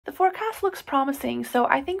forecast looks promising, so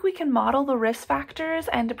I think we can model the risk factors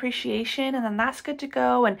and depreciation, and then that's good to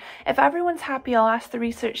go. And if everyone's happy, I'll ask the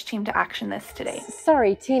research team to action this today.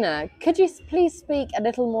 Sorry, Tina, could you please speak a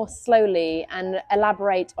little more slowly and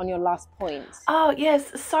elaborate on your last point? Oh,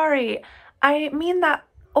 yes, sorry. I mean that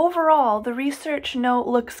overall, the research note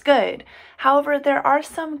looks good. However, there are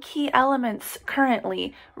some key elements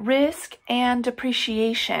currently, risk and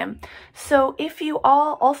depreciation. So if you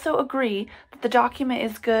all also agree that the document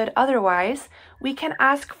is good otherwise, we can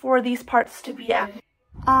ask for these parts to be added.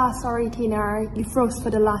 Sorry, Tina, you froze for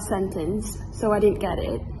the last sentence, so I didn't get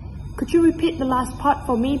it. Could you repeat the last part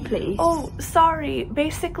for me, please? Oh, sorry.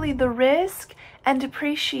 Basically, the risk and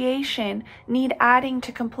depreciation need adding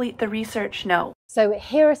to complete the research note. So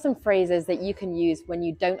here are some phrases that you can use when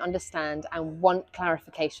you don't understand and want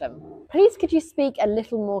clarification. Please, could you speak a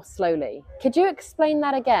little more slowly? Could you explain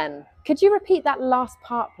that again? Could you repeat that last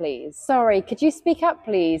part, please? Sorry, could you speak up,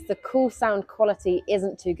 please? The call sound quality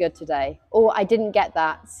isn't too good today. Or I didn't get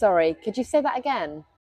that. Sorry, could you say that again?